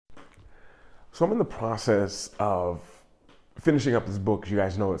So I'm in the process of finishing up this book. You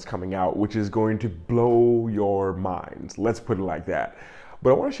guys know it's coming out, which is going to blow your minds. Let's put it like that.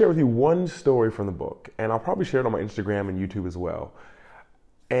 But I want to share with you one story from the book, and I'll probably share it on my Instagram and YouTube as well.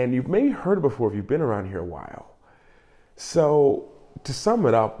 And you've maybe heard it before if you've been around here a while. So to sum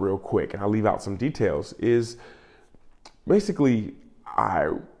it up real quick, and I'll leave out some details, is basically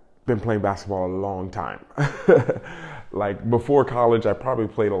I've been playing basketball a long time. Like before college, I probably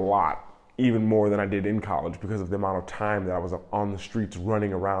played a lot, even more than I did in college because of the amount of time that I was on the streets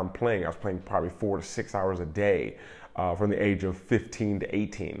running around playing. I was playing probably 4 to 6 hours a day from the age of 15 to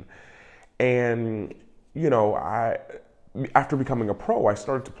 18. And, after becoming a pro, I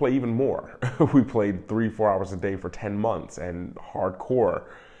started to play even more. We played 3-4 hours a day for 10 months and hardcore.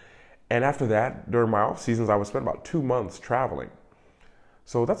 And after that, during my off seasons, I would spend about 2 months traveling.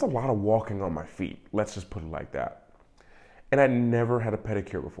 So that's a lot of walking on my feet. Let's just put it like that. And I never had a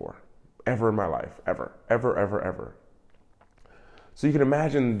pedicure before, ever in my life, ever. So you can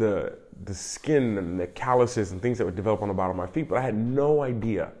imagine the skin and the calluses and things that would develop on the bottom of my feet, but I had no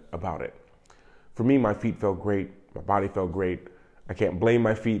idea about it. For me, my feet felt great. My body felt great. I can't blame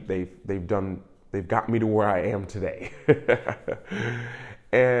my feet. They've got me to where I am today.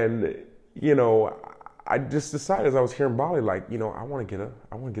 And, I just decided as I was here in Bali, I want to get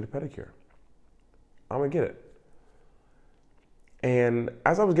a pedicure. I'm going to get it. And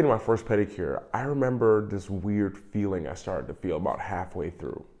as I was getting my first pedicure, I remember this weird feeling I started to feel about halfway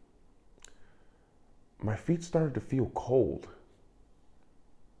through. My feet started to feel cold.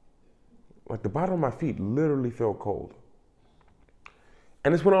 Like the bottom of my feet literally felt cold.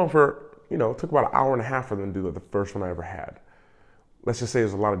 And this went on for, it took about an hour and a half for them to do the first one I ever had. Let's just say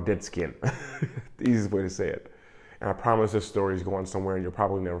there's a lot of dead skin. The easiest way to say it. And I promise this story is going somewhere and you'll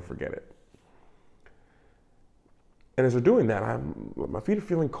probably never forget it. And as they're doing that, my feet are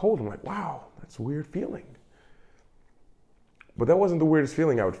feeling cold. I'm like, wow, that's a weird feeling. But that wasn't the weirdest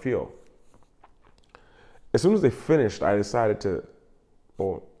feeling I would feel. As soon as they finished, I decided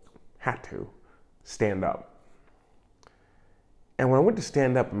had to stand up. And when I went to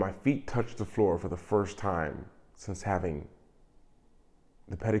stand up and my feet touched the floor for the first time since having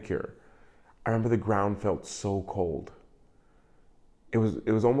the pedicure, I remember the ground felt so cold. It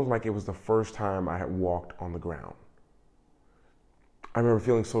was almost like it was the first time I had walked on the ground. I remember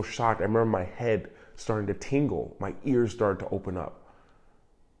feeling so shocked. I remember my head starting to tingle. My ears started to open up.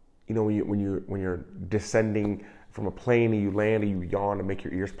 When you're descending from a plane and you land and you yawn and make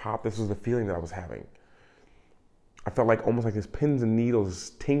your ears pop, this was the feeling that I was having. I felt like almost like there's pins and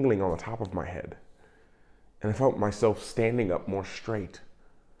needles tingling on the top of my head. And I felt myself standing up more straight.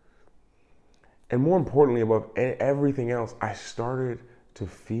 And more importantly, above everything else, I started to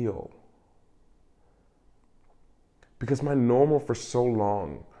feel. Because my normal for so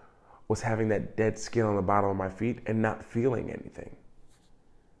long was having that dead skin on the bottom of my feet and not feeling anything.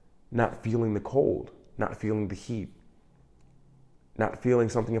 Not feeling the cold, not feeling the heat, not feeling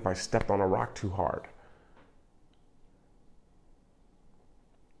something if I stepped on a rock too hard.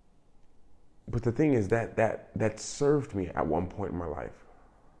 But the thing is that served me at one point in my life.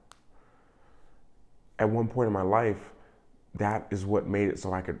 At one point in my life, that is what made it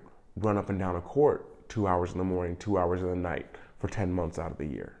so I could run up and down a court 2 hours in the morning, 2 hours in the night for 10 months out of the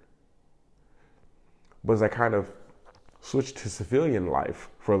year. But as I kind of switched to civilian life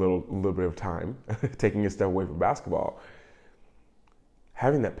for a little bit of time, taking a step away from basketball,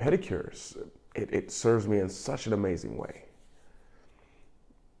 having that pedicure, it serves me in such an amazing way.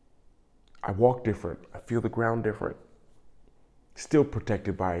 I walk different. I feel the ground different. Still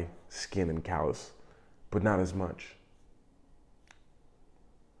protected by skin and callus, but not as much.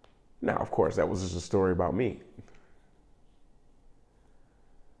 Now, of course, that was just a story about me.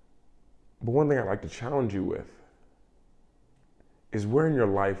 But one thing I'd like to challenge you with is, where in your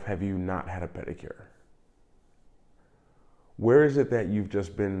life have you not had a pedicure? Where is it that you've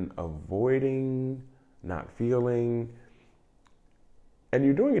just been avoiding, not feeling, and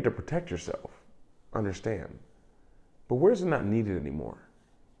you're doing it to protect yourself, understand. But where is it not needed anymore?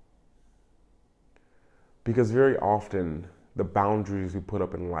 Because very often, the boundaries we put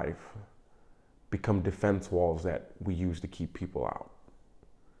up in life become defense walls that we use to keep people out.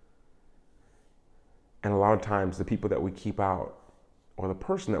 And a lot of times the people that we keep out, or the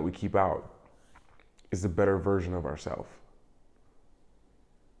person that we keep out, is the better version of ourselves.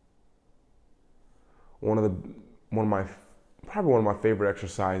 Probably one of my favorite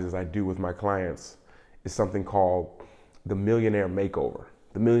exercises I do with my clients is something called the millionaire makeover,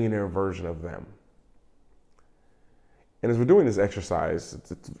 the millionaire version of them. And as we're doing this exercise,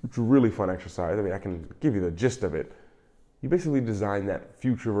 it's a really fun exercise. I mean, I can give you the gist of it. You basically design that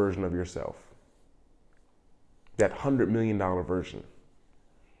future version of yourself. that $100 million version.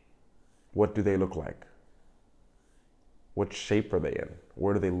 What do they look like? What shape are they in?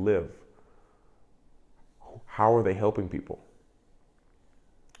 Where do they live? How are they helping people?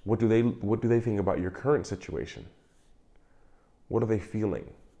 What do they think about your current situation? What are they feeling?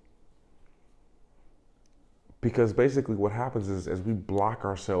 Because basically what happens is, as we block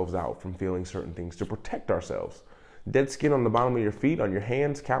ourselves out from feeling certain things to protect ourselves, dead skin on the bottom of your feet, on your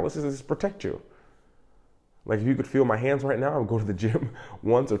hands, calluses, is protect you. Like if you could feel my hands right now, I would go to the gym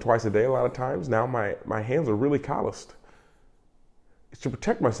once or twice a day a lot of times. Now my hands are really calloused. It's to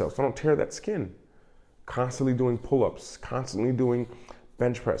protect myself so I don't tear that skin. Constantly doing pull-ups, constantly doing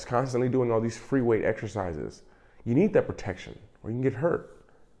bench press, constantly doing all these free weight exercises. You need that protection or you can get hurt.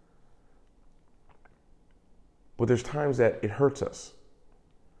 But there's times that it hurts us.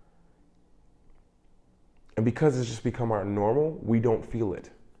 And because it's just become our normal, we don't feel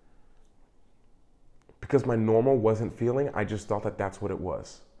it. Because my normal wasn't feeling, I just thought that that's what it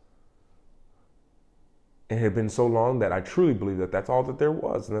was. And it had been so long that I truly believed that that's all that there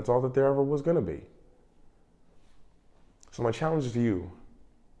was and that's all that there ever was going to be. So my challenge to you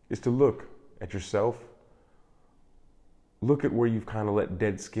is to look at yourself. Look at where you've kind of let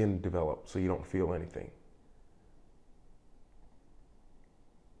dead skin develop so you don't feel anything.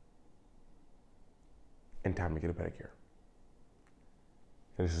 And time to get a pedicure.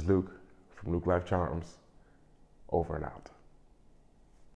 And this is Luke from Luke Life Charms, over and out.